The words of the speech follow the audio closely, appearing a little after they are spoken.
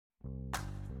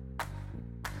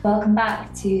Welcome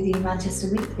back to the Manchester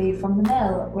Weekly from the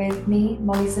Mill with me,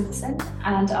 Molly Simpson,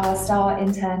 and our star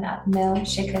intern at the Mill,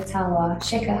 Shikha Talwar.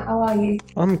 Shikha, how are you?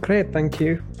 I'm great, thank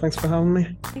you. Thanks for having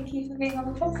me. Thank you for being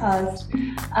on the podcast.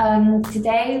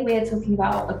 Today, we are talking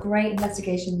about a great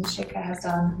investigation that Shikha has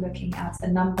done looking at a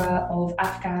number of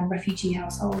Afghan refugee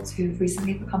households who've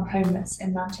recently become homeless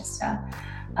in Manchester.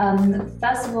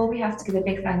 First of all, we have to give a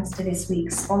big thanks to this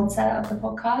week's sponsor of the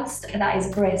podcast. That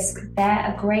is Brisk.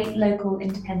 They're a great local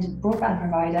independent broadband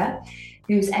provider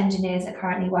whose engineers are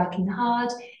currently working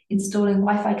hard installing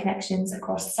Wi-Fi connections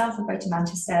across the south of Greater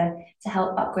Manchester to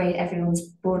help upgrade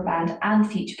everyone's broadband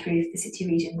and future-proof the city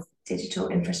region's digital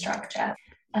infrastructure.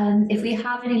 If we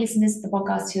have any listeners to the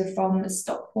podcast who are from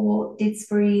Stockport,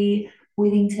 Didsbury,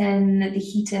 Withington, the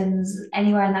Heatons,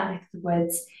 anywhere in that neck of the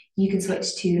woods, you can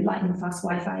switch to lightning fast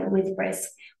Wi-Fi with Brisk,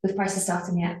 with prices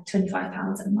starting at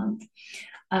 £25 a month.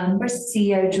 Brisk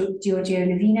CEO Giorgio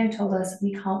Livino told us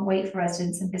we can't wait for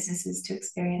residents and businesses to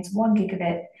experience 1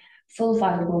 gigabit full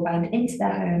fibre broadband into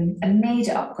their home, a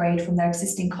major upgrade from their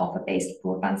existing copper-based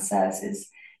broadband services.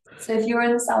 So if you're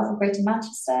in the south of Greater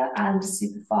Manchester and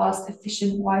super fast,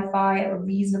 efficient Wi-Fi at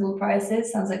reasonable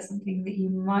prices, sounds like something that you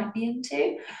might be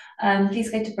into, please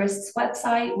go to Brisk's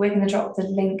website. We're going to drop the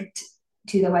link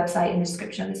to their website in the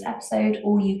description of this episode,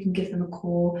 or you can give them a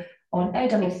call on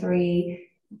 033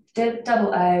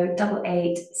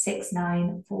 0088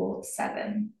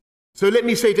 6947. So let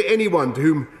me say to anyone to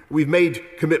whom we've made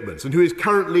commitments and who is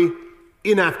currently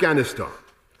in Afghanistan,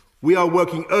 we are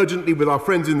working urgently with our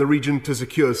friends in the region to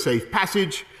secure safe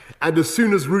passage, and as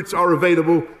soon as routes are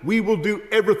available, we will do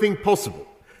everything possible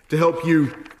to help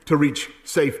you to reach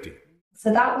safety.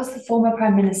 So that was the former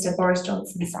Prime Minister Boris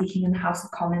Johnson speaking in the House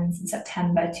of Commons in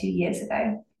September 2 years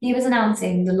ago. He was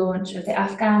announcing the launch of the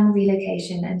Afghan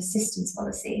Relocation and Assistance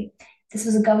Policy. This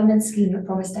was a government scheme that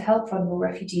promised to help vulnerable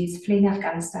refugees fleeing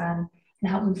Afghanistan and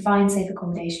help them find safe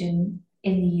accommodation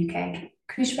in the UK.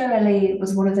 Kushba Ali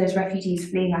was one of those refugees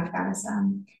fleeing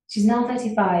Afghanistan. She's now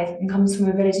 35 and comes from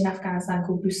a village in Afghanistan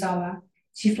called Busawa.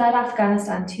 She fled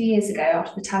Afghanistan 2 years ago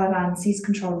after the Taliban seized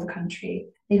control of the country,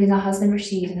 leaving her husband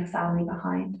Rashid and her family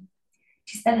behind.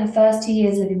 She spent her first 2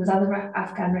 years living with other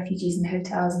Afghan refugees in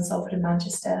hotels in Salford and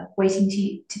Manchester, waiting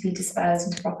to be dispersed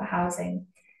into proper housing.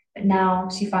 But now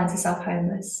she finds herself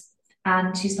homeless,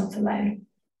 and she's not alone.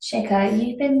 Shikha,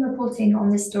 you've been reporting on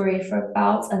this story for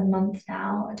about a month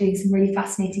now, doing some really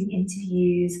fascinating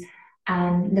interviews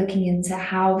and looking into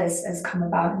how this has come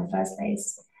about in the first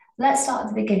place. Let's start at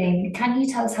the beginning. Can you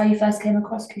tell us how you first came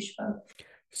across Kushba?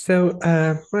 So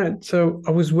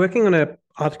I was working on an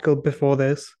article before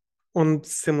this on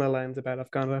similar lines about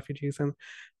Afghan refugees, and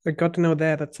I got to know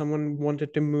there that someone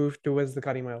wanted to move towards the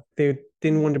Curry Mile. They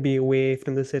didn't want to be away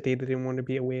from the city. They didn't want to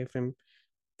be away from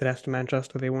the rest of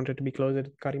Manchester. They wanted to be closer to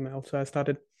the Curry Mile. So I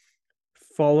started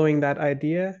following that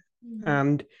idea,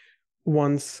 and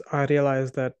once I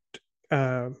realized that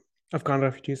Afghan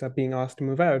refugees are being asked to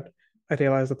move out, I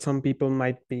realized that some people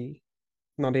might be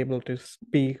not able to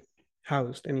be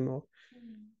housed anymore.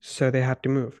 So they had to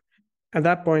move. At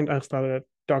that point, I started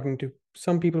talking to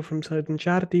some people from certain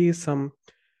charities, some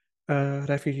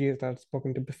refugees that I've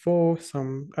spoken to before,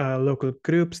 some local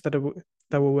groups that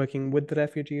were working with the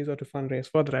refugees or to fundraise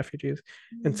for the refugees.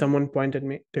 And someone pointed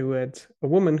me towards a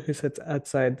woman who sits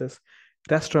outside this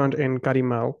restaurant in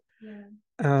Karimal. Yeah.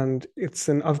 And it's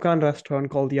an Afghan restaurant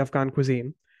called the Afghan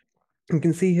Cuisine. You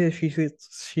can see here she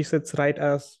sits right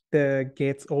as the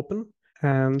gates open.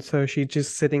 And so she's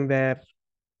just sitting there,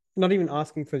 not even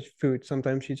asking for food.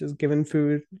 Sometimes she's just given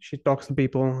food. She talks to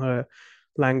people in her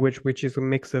language, which is a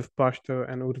mix of Pashto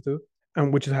and Urdu,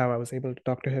 and which is how I was able to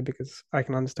talk to her because I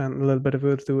can understand a little bit of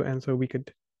Urdu, and so we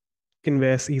could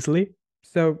converse easily.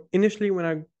 So initially, when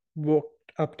I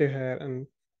walked up to her and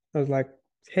I was like,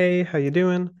 "Hey, how you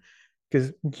doing?"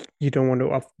 Because you don't want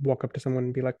to walk up to someone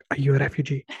and be like, "Are you a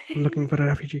refugee? I'm looking for a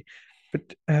refugee."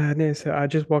 But no, so I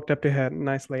just walked up to her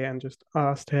nicely and just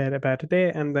asked her about her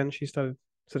day, and then she started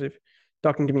sort of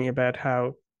talking to me about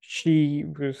how she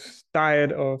was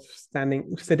tired of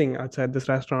sitting outside this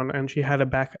restaurant, and she had her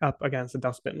back up against the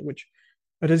dustbin, which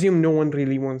I'd assume no one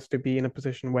really wants to be in a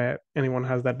position where anyone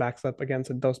has their backs up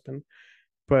against a dustbin,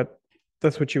 but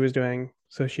that's what she was doing.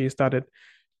 So she started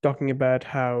talking about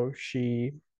how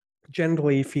she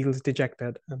generally feels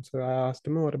dejected, and so I asked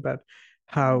her more about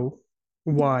how,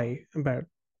 about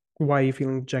why you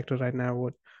feeling dejected right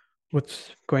now,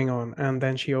 what's going on, and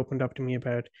then she opened up to me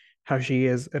about how she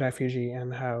is a refugee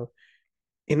and how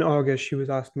in August she was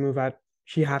asked to move out.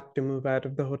 She had to move out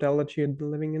of the hotel that she had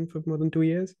been living in for more than 2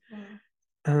 years. Wow.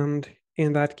 And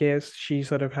in that case, she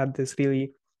sort of had this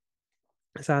really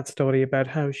sad story about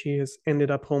how she has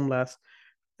ended up homeless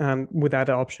and without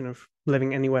the option of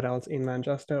living anywhere else in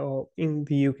Manchester or in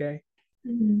the UK.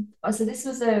 Oh, so this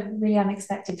was a really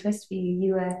unexpected twist for you.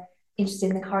 You were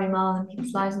interested in the Curry Mile and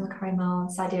people's lives on the Curry Mile,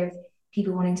 this idea of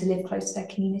people wanting to live close to their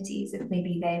communities if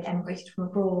maybe they'd emigrated from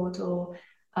abroad or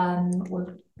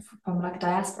from like a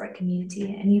diasporic community,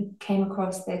 and you came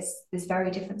across this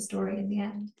very different story in the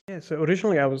end. Yeah, so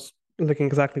originally I was looking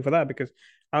exactly for that because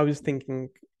I was thinking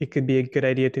it could be a good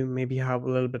idea to maybe have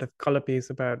a little bit of color piece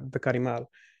about the Curry Mile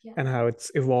Yeah. and how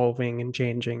it's evolving and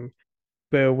changing.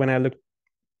 But when I looked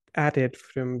at it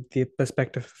from the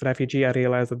perspective of refugee, I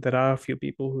realized that there are a few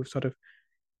people who sort of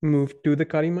moved to the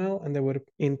Curry Mile, and they were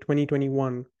in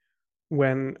 2021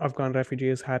 when Afghan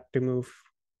refugees had to move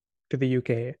to the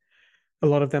UK. A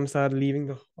lot of them started leaving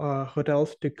the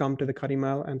hotels to come to the Curry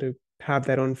Mile and to have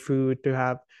their own food, to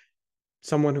have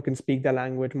someone who can speak their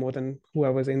language more than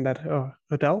whoever's in that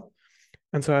hotel.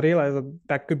 And so I realized that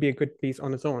that could be a good piece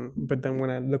on its own. But then when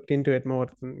I looked into it more,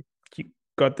 you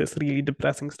got this really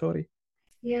depressing story.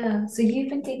 Yeah, so you've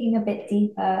been digging a bit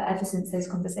deeper ever since those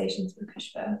conversations with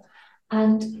Kushba.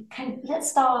 And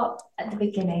let's start at the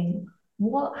beginning.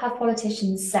 What have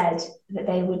politicians said that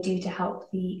they would do to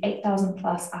help the 8,000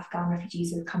 plus Afghan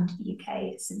refugees who have come to the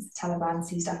UK since the Taliban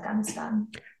seized Afghanistan?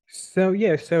 So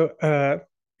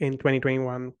in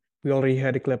 2021, we already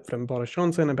heard a clip from Boris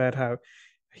Johnson about how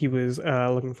he was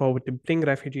looking forward to bring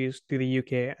refugees to the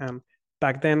UK.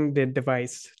 Back then, they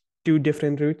devised two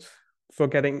different routes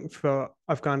for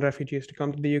Afghan refugees to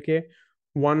come to the UK.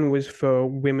 One was for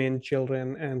women,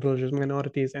 children, and religious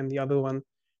minorities, and the other one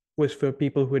was for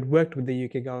people who had worked with the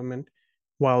UK government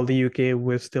while the UK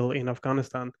was still in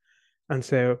Afghanistan. And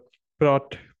so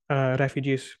brought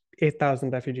refugees,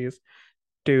 8,000 refugees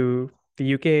to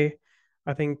the UK.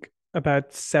 I think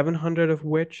about 700 of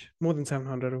which, more than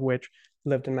 700 of which,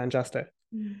 lived in Manchester.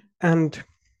 And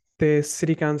the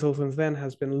city council since then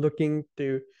has been looking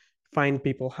to find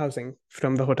people housing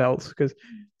from the hotels because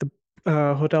the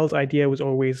hotel's idea was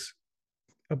always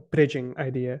a bridging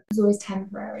idea. It was always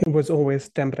temporary. It was always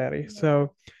temporary.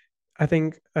 So I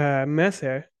think Johnny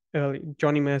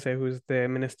Mercer, who's the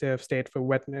Minister of State for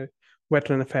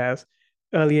Veteran Affairs,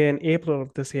 earlier in April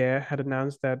of this year had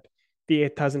announced that the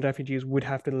 8,000 refugees would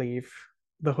have to leave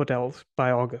the hotels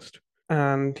by August.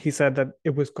 And he said that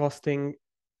it was costing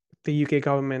the UK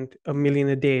government $1 million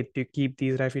a day to keep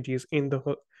these refugees in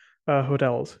the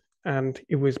hotels. And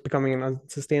it was becoming an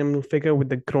unsustainable figure with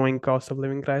the growing cost of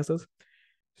living crisis.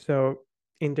 So,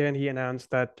 in turn, he announced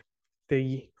that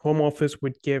the Home Office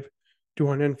would give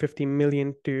 250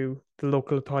 million to the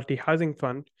local authority housing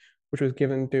fund, which was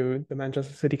given to the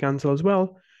Manchester City Council as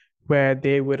well, where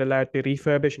they were allowed to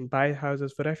refurbish and buy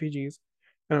houses for refugees.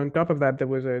 And on top of that, there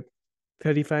was a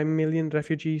 35 million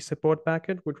refugee support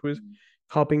package, which was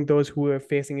helping those who were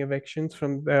facing evictions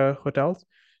from the hotels.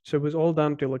 So it was all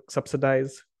done to like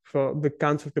subsidize for the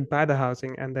council to buy the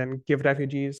housing and then give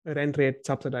refugees a rent rate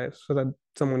subsidized so that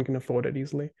someone can afford it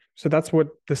easily. So that's what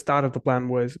the start of the plan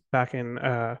was back in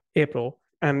April.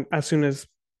 And as soon as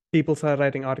people started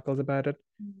writing articles about it,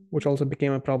 which also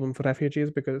became a problem for refugees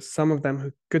because some of them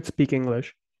who could speak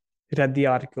English read the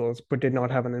articles but did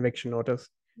not have an eviction notice.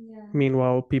 Yeah.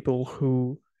 Meanwhile, people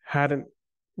who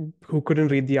couldn't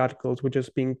read the articles were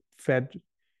just being fed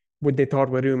what they thought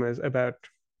were rumors about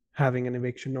having an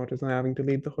eviction notice and having to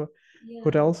leave the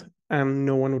hotels, and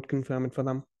no one would confirm it for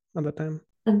them at the time.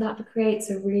 And that creates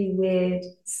a really weird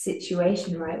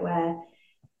situation, right? Where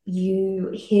you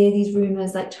hear these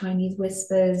rumors like Chinese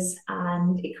whispers,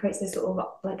 and it creates this sort of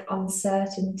like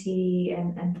uncertainty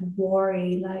and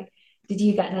worry. Like, did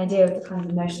you get an idea of the kind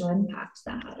of emotional impact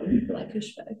that had on people like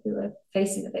Kushba who were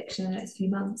facing eviction in the next few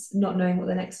months, not knowing what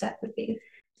the next step would be?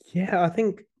 Yeah, I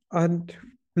think I'd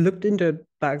looked into it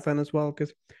back then as well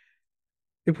because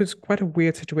it was quite a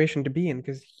weird situation to be in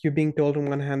because you're being told on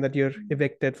one hand that you're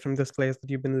evicted from this place that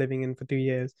you've been living in for 2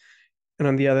 years, and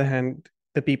on the other hand,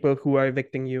 the people who are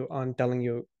evicting you aren't telling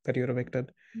you that you're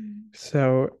evicted.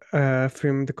 So,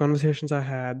 from the conversations I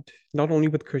had, not only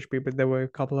with Kushbi, but there were a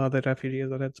couple other refugees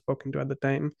that I'd spoken to at the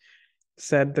time,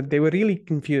 said that they were really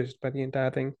confused by the entire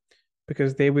thing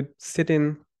because they would sit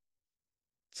in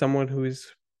someone who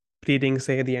is reading,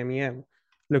 say, the MEM,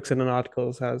 looks at an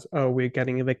article, says, "Oh, we're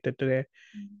getting evicted today.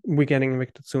 We're getting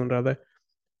evicted soon, rather."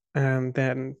 And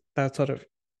then that sort of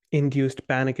induced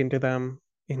panic into them,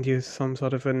 induced some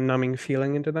sort of a numbing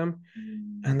feeling into them.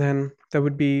 And then there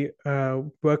would be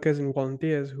workers and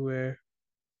volunteers who were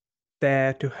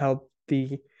there to help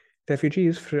the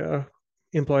refugees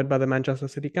employed by the Manchester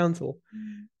City Council.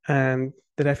 And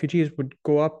the refugees would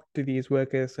go up to these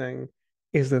workers saying,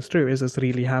 "Is this true? Is this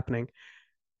really happening?"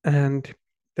 And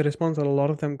the response that a lot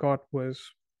of them got was,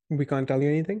 we can't tell you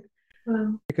anything.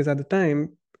 Wow. Because at the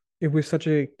time, it was such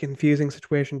a confusing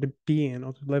situation to be in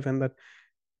or to live in that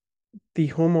the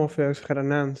Home Office had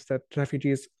announced that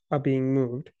refugees are being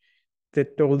moved. They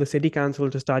told the city council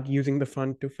to start using the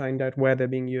fund to find out where they're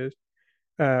being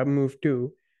moved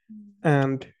to.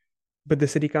 And but the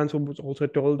city council was also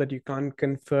told that you can't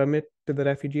confirm it to the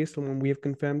refugees till when we have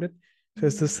confirmed it. So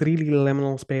it's this really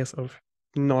liminal space of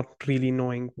not really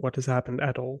knowing what has happened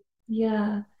at all.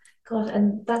 Yeah, God,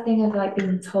 and that thing of like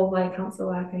being told by a council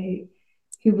worker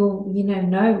who will,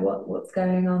 know what's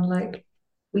going on, like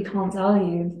we can't tell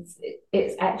you.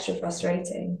 It's extra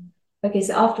frustrating. Okay,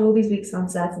 so after all these weeks of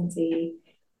uncertainty,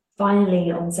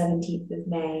 finally on 17th of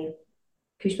May,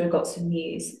 Kushba got some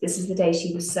news. This is the day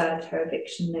she was served her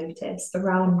eviction notice,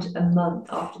 around a month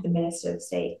after the Minister of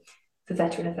State for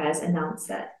Veteran Affairs announced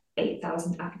that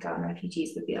 8,000 Afghan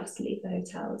refugees would be asked to leave the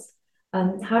hotels.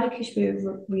 How did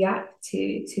Kushbu react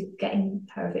to getting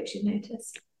her eviction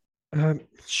notice?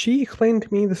 She explained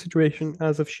to me the situation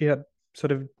as if she had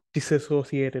sort of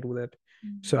disassociated with it.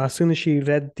 So as soon as she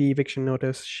read the eviction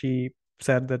notice, she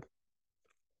said that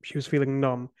she was feeling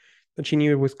numb, that she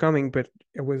knew it was coming, but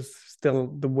it was still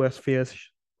the worst fears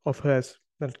of hers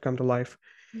that had come to life.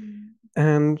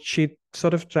 And she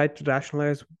sort of tried to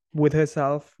rationalize with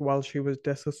herself while she was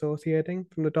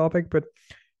disassociating from the topic, but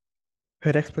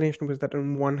her explanation was that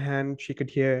on one hand she could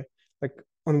hear, like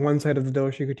on one side of the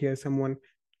door she could hear someone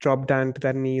drop down to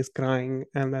their knees crying,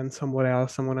 and then someone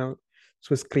else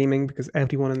was screaming because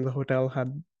everyone in the hotel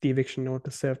had the eviction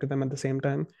notice served to them at the same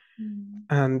time.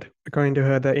 And according to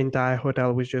her, the entire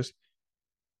hotel was just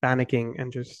panicking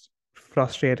and just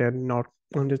frustrated, not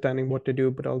understanding what to do,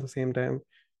 but at the same time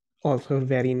also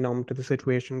very numb to the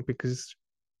situation because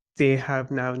they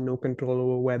have now no control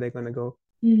over where they're going to go.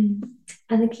 And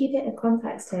the key bit of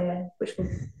context here,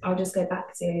 I'll just go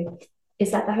back to, is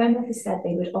that the Home Office said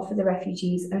they would offer the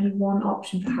refugees only one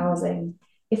option for housing.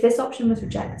 If this option was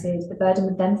rejected, the burden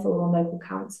would then fall on local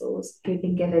councils who've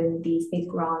been given these big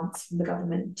grants from the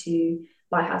government to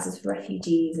buy houses for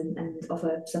refugees and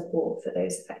offer support for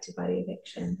those affected by the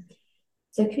eviction.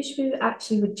 So Kushbu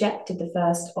actually rejected the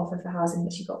first offer for housing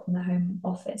that she got from the Home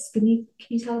Office. Can you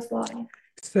tell us why?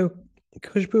 So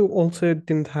Khushbu also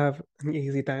didn't have an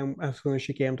easy time as soon as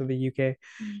she came to the UK.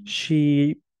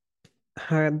 She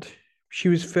had she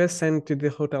was first sent to the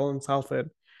hotel in Salford.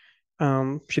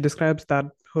 She describes that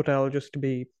hotel just to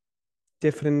be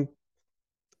different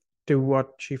to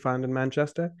what she found in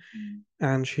Manchester,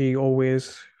 and she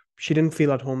didn't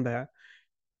feel at home there.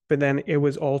 But then it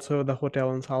was also the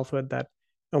hotel in Salford that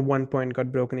at one point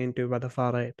got broken into by the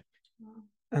far right,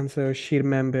 and so she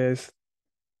remembers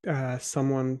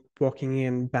someone walking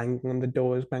in, banging on the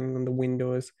doors, banging on the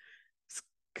windows,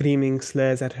 screaming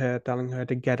slurs at her, telling her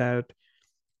to get out.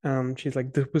 She's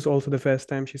like, this was also the first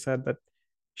time she said that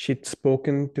she'd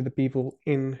spoken to the people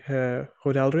in her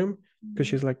hotel room because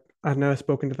she's like, I've never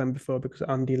spoken to them before because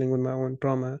I'm dealing with my own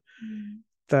trauma.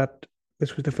 That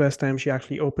this was the first time she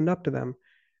actually opened up to them,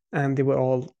 and they were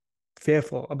all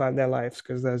fearful about their lives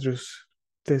because there's just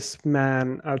this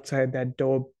man outside that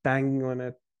door banging on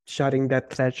it, shouting death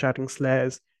threats, shouting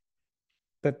slurs,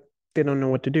 but they don't know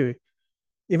what to do.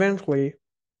 Eventually,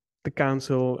 the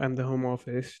council and the Home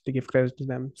Office, to give credit to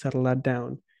them, settled that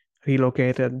down,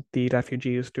 relocated the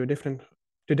refugees to different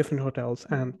hotels,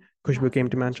 and Khushbu came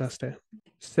to Manchester.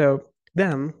 So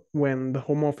then, when the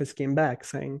Home Office came back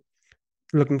saying,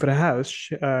 looking for a house,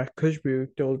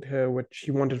 Khushbu told her what she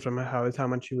wanted from a house, how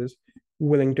much she was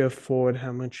willing to afford,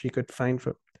 how much she could find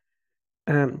for.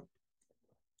 And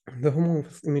the Home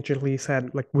Office immediately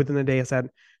said, like within a day,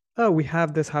 said, "Oh, we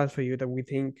have this house for you that we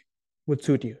think would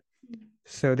suit you."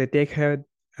 So they take her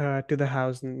to the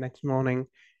house the next morning.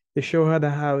 They show her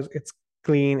the house. It's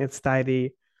clean, it's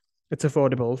tidy, it's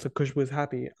affordable. So Kush was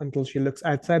happy until she looks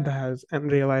outside the house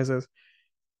and realizes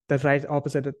that right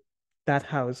opposite that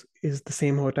house is the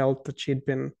same hotel that she'd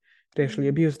been racially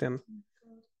abused in.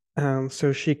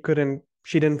 So she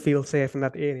didn't feel safe in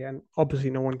that area. And obviously,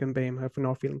 no one can blame her for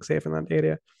not feeling safe in that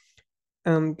area.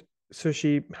 And so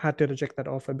she had to reject that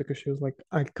offer because she was like,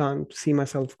 I can't see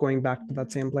myself going back to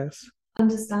that same place.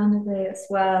 Understandably, it's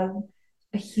where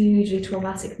a hugely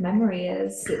traumatic memory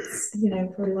is. It's,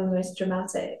 probably one of the most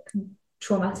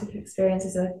traumatic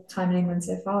experiences of time in England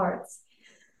so far.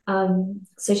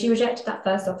 So she rejected that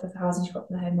first offer for housing she got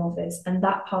from the Home Office, and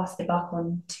that passed the buck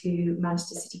on to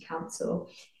Manchester City Council,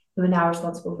 who are now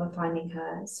responsible for finding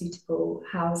her suitable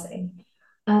housing.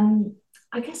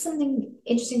 I guess something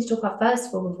interesting to talk about first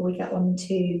of all, before we get on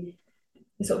to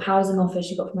the sort of housing offer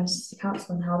she got from Manchester City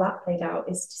Council and how that played out,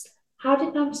 is just How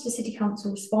did Manchester City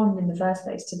Council respond in the first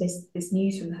place to this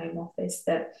news from the Home Office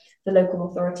that the local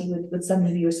authority would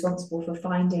suddenly be responsible for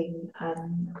finding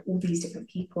all these different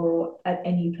people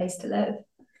a new place to live?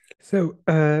 So,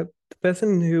 the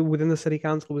person who within the city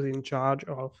council was in charge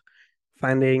of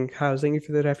finding housing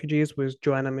for the refugees was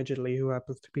Joanna Midgley, who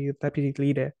happens to be the deputy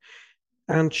leader.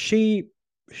 And she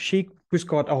was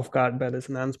caught off guard by this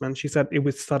announcement. She said it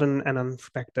was sudden and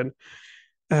unexpected.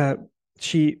 Uh,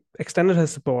 she extended her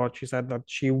support. She said that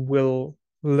she will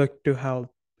look to help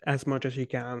as much as she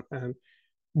can and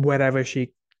wherever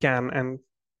she can and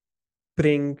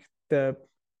bring the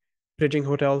bridging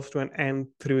hotels to an end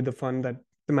through the fund that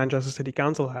the Manchester City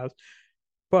Council has.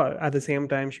 But at the same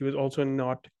time, she was also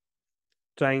not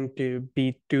trying to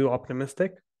be too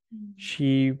optimistic.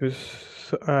 She was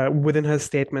within her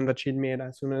statement that she'd made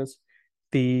as soon as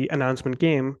the announcement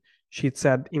came, she'd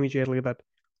said immediately that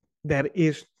there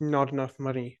is not enough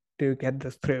money to get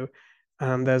this through.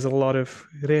 And there's a lot of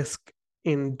risk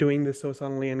in doing this so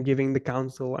suddenly and giving the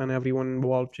council and everyone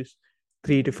involved just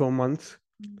 3 to 4 months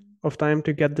of time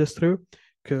to get this through.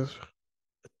 Because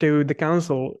to the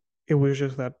council, it was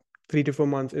just that 3 to 4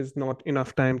 months is not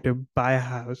enough time to buy a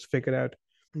house, figure out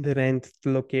the rent, the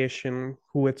location,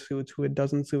 who it suits, who it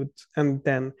doesn't suit, and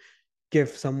then give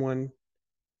someone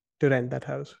to rent that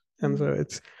house. And so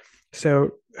it's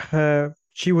so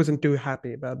she wasn't too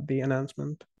happy about the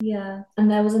announcement. Yeah, and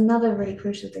there was another really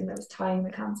crucial thing that was tying the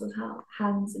council's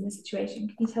hands in this situation.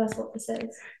 Can you tell us what this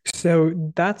is?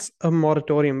 So that's a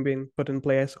moratorium being put in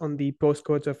place on the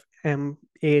postcodes of M8,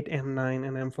 M9,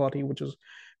 and M40, which is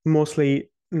mostly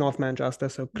North Manchester,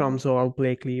 so Cromsall,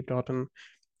 Blakely, Broughton,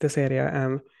 this area.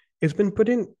 And it's been put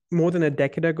in more than a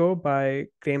decade ago by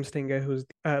Graham Stinger, who's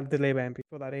the Labour MP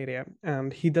for that area.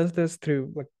 And he does this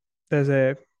through, like, there's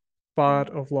a part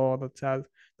of law that says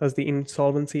that's the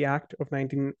Insolvency Act of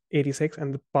 1986,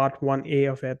 and the Part 1A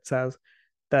of it says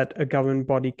that a government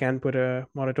body can put a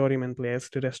moratorium in place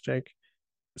to restrict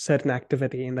certain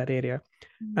activity in that area.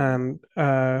 And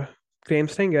Graham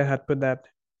Stinger had put that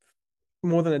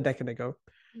more than a decade ago.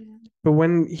 But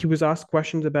when he was asked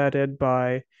questions about it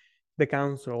by the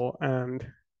council and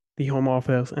the Home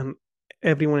Office and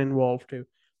everyone involved to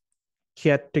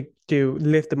get to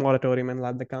lift the moratorium and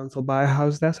let the council buy a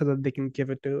house there so that they can give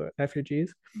it to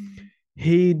refugees,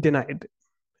 he denied.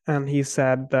 And he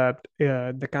said that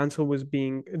the council was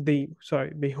being the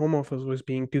Home Office was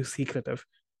being too secretive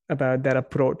about their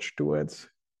approach towards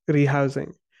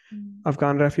rehousing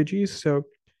Afghan refugees. So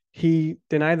he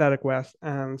denied that request.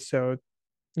 And so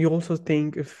you also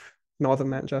think of northern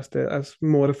Manchester as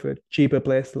more of a cheaper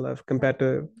place to live compared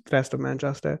to the rest of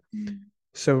Manchester.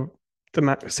 So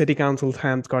the city council's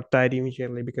hands got tied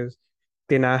immediately because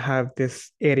they now have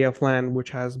this area of land which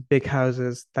has big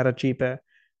houses that are cheaper,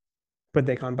 but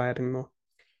they can't buy it anymore.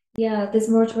 Yeah, this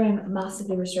moratorium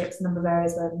massively restricts the number of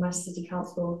areas where the Manchester City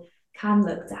Council can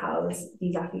look to house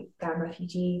these Afghan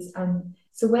refugees.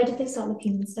 So where did they start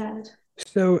looking instead?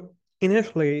 So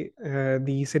initially,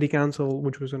 the city council,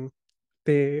 which was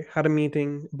they had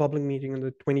a public meeting on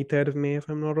the 23rd of May, if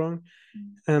I'm not wrong,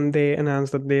 and they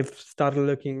announced that they've started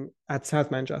looking at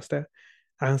South Manchester.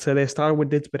 And so they started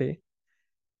with Didsbury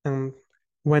and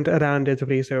went around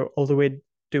Didsbury, so all the way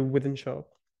to Wythenshawe.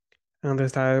 And they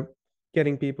started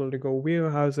getting people to go view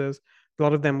houses. A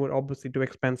lot of them were obviously too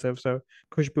expensive. So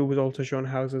Khushbu was also shown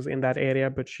houses in that area,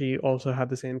 but she also had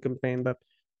the same complaint that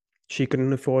she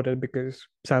couldn't afford it because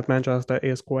South Manchester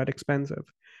is quite expensive.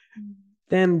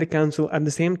 Then the council, at the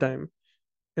same time,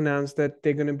 announced that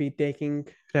they're going to be taking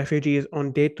refugees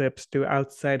on day trips to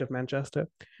outside of Manchester.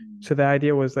 So the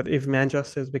idea was that if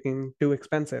Manchester is becoming too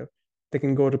expensive, they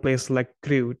can go to places like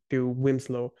Crewe, to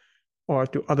Winslow, or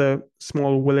to other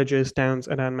small villages, towns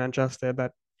around Manchester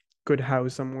that could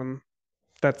house someone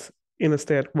that's in a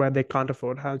state where they can't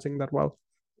afford housing that well.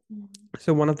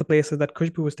 So one of the places that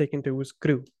Khushbu was taken to was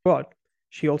Crewe, but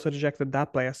she also rejected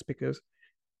that place because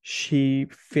she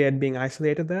feared being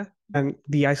isolated there. And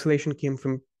the isolation came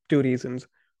from two reasons.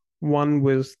 One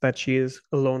was that she is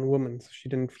a lone woman, so she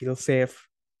didn't feel safe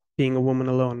being a woman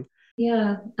alone.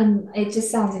 Yeah, and it just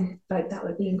sounds like that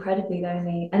would be incredibly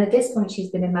lonely. And at this point,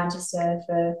 she's been in Manchester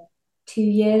for 2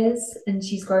 years, and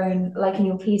she's grown, like in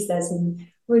your piece, there's some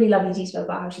really lovely detail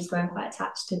about how she's grown quite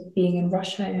attached to being in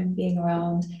Rusholme, being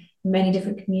around many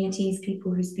different communities,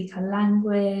 people who speak her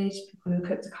language, people who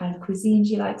cook the kind of cuisine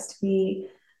she likes to eat.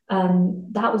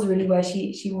 That was really where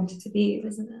she wanted to be,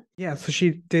 wasn't it? Yeah, so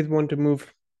she did want to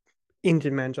move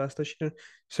into Manchester.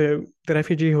 So the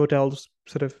refugee hotels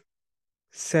sort of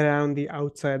surround the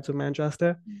outsides of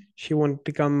Manchester. She wanted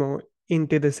to come more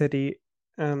into the city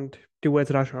and towards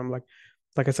Rusholme.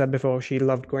 Like I said before, she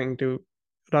loved going to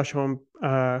rush home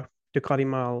to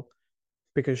Karimal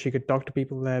because she could talk to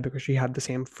people there because she had the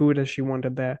same food as she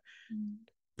wanted there.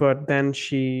 But then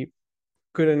she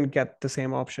couldn't get the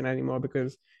same option anymore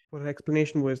because her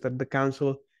explanation was that the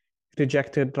council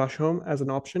rejected rush home as an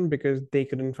option because they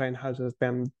couldn't find houses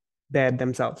there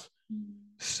themselves.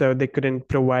 So they couldn't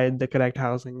provide the correct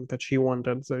housing that she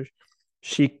wanted. So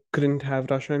she couldn't have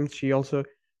rush home. She also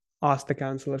asked the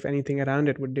council if anything around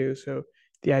it would do. So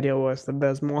the idea was that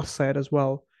there's Moss side as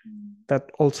well that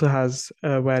also has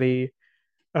a very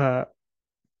uh,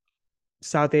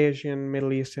 South Asian,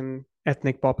 Middle Eastern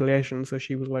ethnic population. So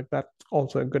she was like, that's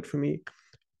also good for me.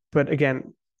 But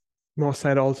again, Moss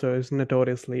side also is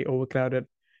notoriously overcrowded.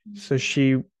 So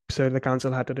the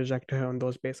council had to reject her on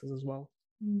those bases as well.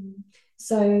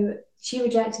 So she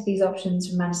rejected these options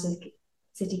from Manchester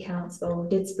City Council,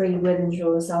 Didsbury,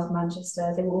 Wythenshawe, South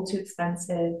Manchester. They were all too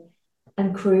expensive,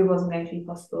 and Crewe wasn't going to be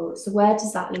possible. So where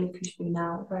does that leave Khushbu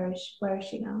now? Where is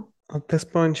she now? At this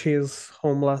point, she is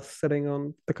homeless, sitting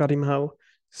on the Kadi Mahal.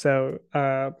 So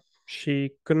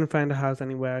she couldn't find a house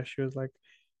anywhere. She was like,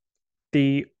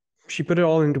 she put it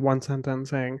all into one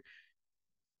sentence saying,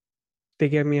 they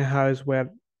gave me a house where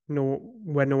no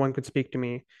one could speak to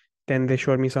me. Then they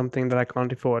showed me something that I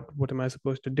can't afford. What am I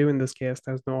supposed to do in this case?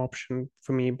 There's no option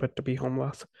for me but to be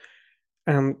homeless.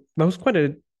 And that was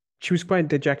she was quite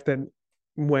dejected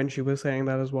when she was saying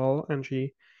that as well. And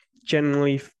she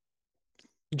generally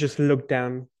just looked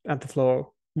down at the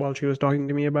floor while she was talking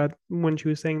to me about when she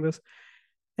was saying this.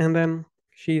 And then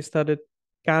she started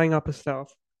gathering up her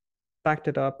stuff, packed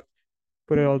it up,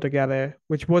 put it all together,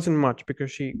 which wasn't much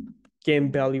because she came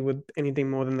barely with anything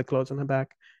more than the clothes on her back.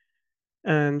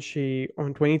 And she,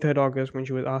 on 23rd August, when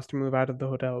she was asked to move out of the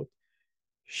hotel,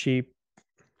 she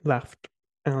left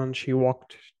and she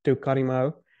walked to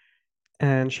Karimal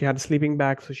and she had a sleeping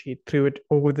bag, so she threw it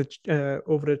over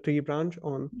a tree branch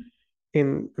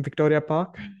in Victoria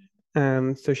Park,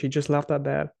 and so she just left that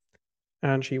there,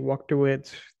 and she walked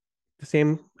towards the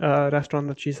same restaurant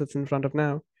that she sits in front of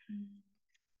now.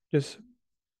 Just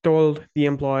told the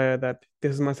employer that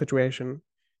this is my situation.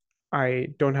 I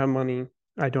don't have money.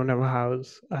 I don't have a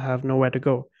house. I have nowhere to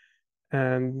go.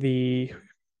 And the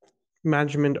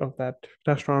management of that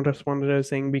restaurant responded as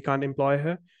saying we can't employ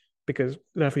her because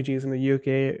refugees in the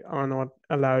UK are not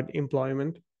allowed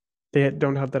employment. They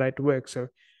don't have the right to work. So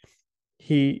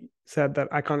he said that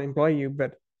I can't employ you,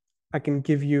 but I can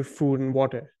give you food and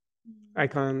water. I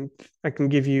can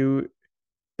give you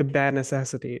the bare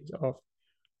necessities of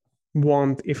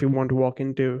warmth if you want to walk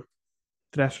into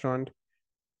the restaurant,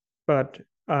 but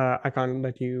I can't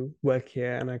let you work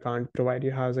here and I can't provide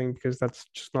you housing because that's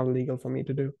just not legal for me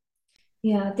to do.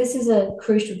 Yeah, this is a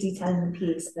crucial detail in the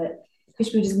piece that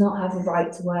Khushbu does not have the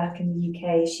right to work in the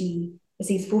UK. She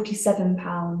receives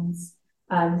 £47,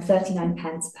 39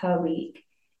 pence per week,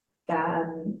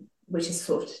 which is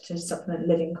sort of to supplement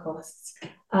living costs.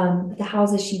 The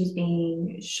houses she was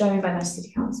being shown by Manchester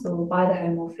City Council, by the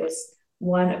Home Office,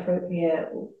 weren't appropriate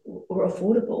or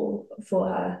affordable for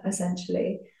her,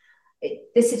 essentially.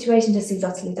 This situation just seems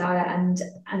utterly dire, and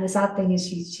the sad thing is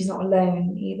she's not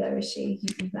alone either, is she?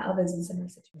 You've met others in similar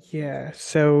situations. Yeah.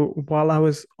 So while I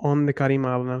was on the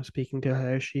Karimal and I was speaking to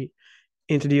her, she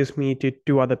introduced me to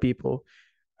two other people.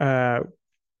 Uh,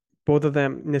 both of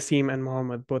them, Naseem and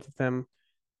Mohammed, both of them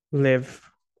live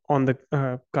on the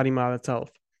Karimal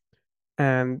itself,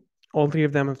 and all three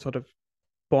of them have sort of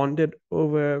bonded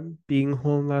over being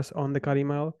homeless on the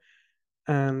Karimal.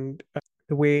 And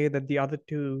the way that the other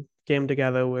two came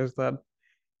together was that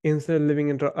instead of living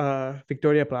in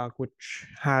Victoria Park, which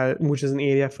is an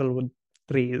area filled with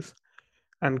trees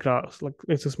and grass, like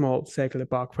it's a small circular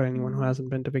park for anyone who hasn't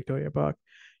been to Victoria Park.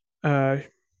 Uh,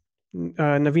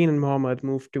 Naveen and Mohammed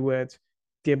moved towards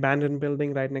the abandoned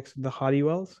building right next to the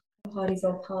Hardy-Wells.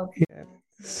 Hardyville Pub. Yeah.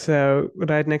 So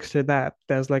right next to that,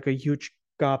 there's like a huge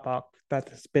car park that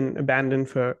has been abandoned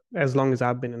for as long as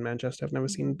I've been in Manchester. I've never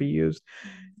seen it be used.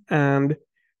 And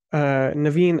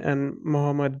Naveen and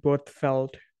Mohammed both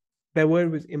felt they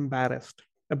was embarrassed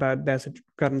about their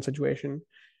current situation.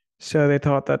 So they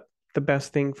thought that the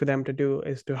best thing for them to do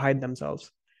is to hide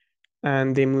themselves.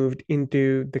 And they moved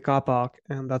into the car park,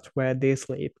 and that's where they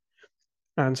sleep.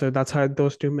 And so that's how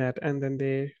those two met. And then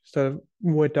they sort of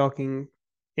were talking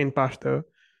in Pashto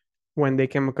when they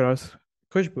came across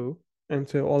Khushbu. And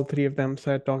so all three of them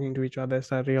started talking to each other,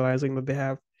 started realizing that they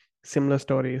have similar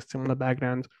stories, similar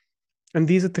backgrounds. And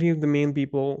these are three of the main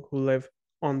people who live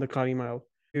on the Kari Mile.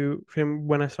 From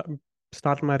when I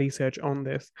started my research on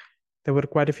this, there were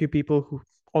quite a few people who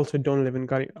also don't live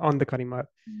on the Kari Mile.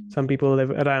 Some people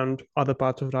live around other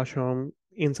parts of Rashom,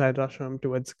 inside Rashom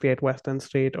towards Great Western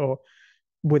Street or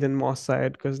within mosque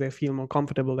side because they feel more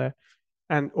comfortable there.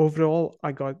 And overall,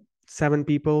 I got 7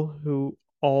 people who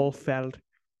all felt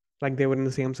like they were in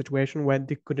the same situation where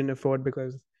they couldn't afford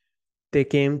because they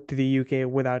came to the UK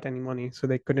without any money. So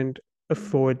they couldn't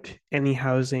afford any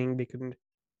housing, they couldn't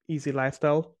easy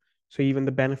lifestyle. So even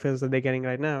the benefits that they're getting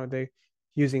right now, they're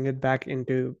using it back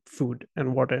into food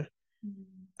and water.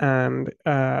 And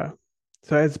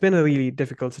so it's been a really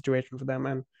difficult situation for them.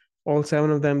 And all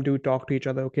 7 of them do talk to each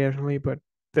other occasionally, but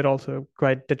they're also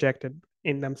quite dejected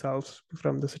in themselves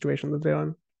from the situation that they're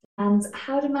in. And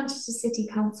how did Manchester City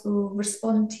Council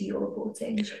respond to your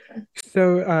reporting, Shikha?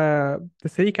 So the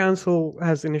city council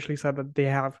has initially said that they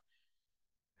have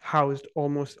housed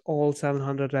almost all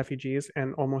 700 refugees,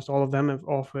 and almost all of them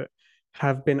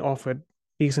have been offered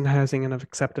decent housing and have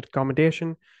accepted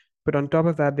accommodation. But on top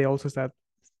of that, they also said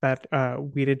that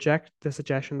we reject the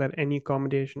suggestion that any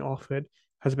accommodation offered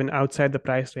has been outside the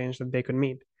price range that they could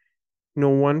meet. No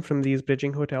one from these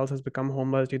bridging hotels has become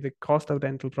homeless due to the cost of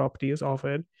rental properties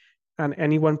offered, and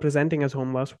anyone presenting as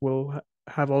homeless will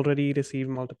have already received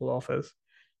multiple offers.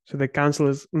 So the council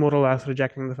is more or less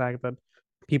rejecting the fact that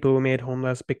people were made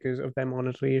homeless because of their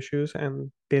monetary issues,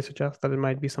 and they suggest that it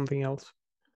might be something else.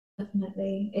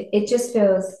 Definitely. It just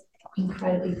feels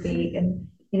incredibly big. And,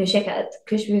 you know, Shikha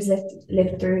Khushbu's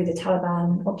lived through the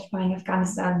Taliban occupying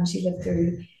Afghanistan. She lived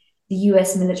through the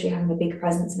US military having a big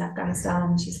presence in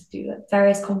Afghanistan. She's lived through like,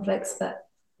 various conflicts. But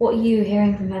what are you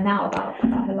hearing from her now about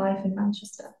her life in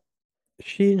Manchester?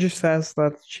 She just says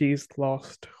that she's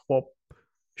lost hope.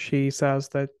 She says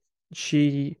that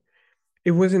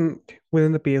it wasn't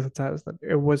within the piece, it says that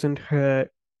it wasn't her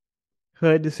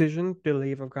decision to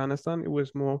leave Afghanistan. It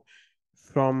was more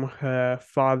from her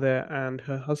father and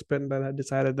her husband that had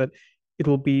decided that it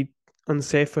will be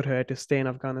unsafe for her to stay in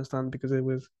Afghanistan because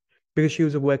she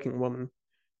was a working woman.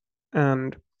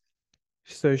 And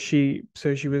so she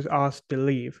was asked to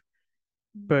leave.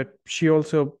 But she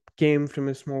also came from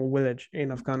a small village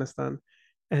in Afghanistan,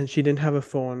 and she didn't have a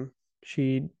phone.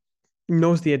 She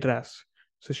knows the address.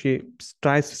 So she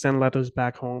tries to send letters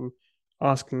back home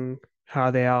asking how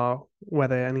they are,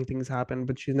 whether anything's happened,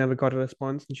 but she's never got a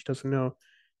response and she doesn't know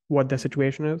what their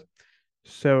situation is.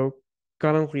 So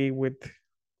currently, with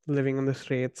living on the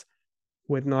streets,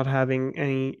 with not having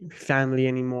any family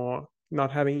anymore,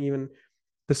 not having even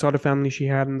the sort of family she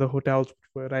had in the hotels,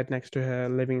 which were right next to her,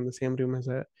 living in the same room as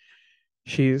her,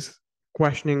 she's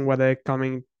questioning whether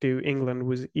coming to England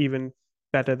was even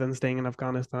better than staying in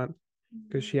Afghanistan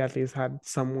because she at least had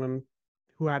someone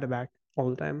who had her back all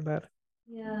the time there.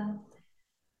 Yeah,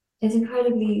 it's an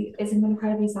incredibly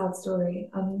sad story.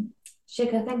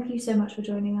 Shikha, thank you so much for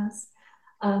joining us.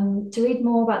 To read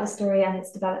more about the story and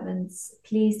its developments,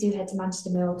 please do head to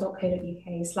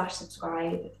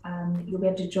manchestermail.co.uk/subscribe. You'll be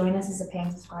able to join us as a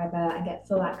paying subscriber and get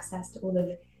full access to all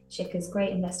of Shikha's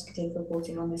great investigative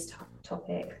reporting on this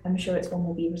topic. I'm sure it's one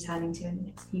we'll be returning to in the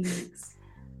next few weeks.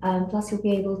 Plus, you'll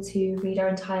be able to read our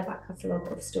entire back catalogue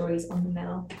of stories on the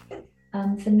Mill.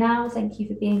 For now, thank you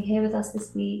for being here with us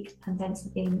this week, and thanks for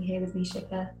being here with me,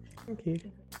 Shikha. Thank you.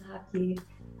 Good to have you,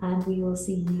 and we will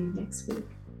see you next week.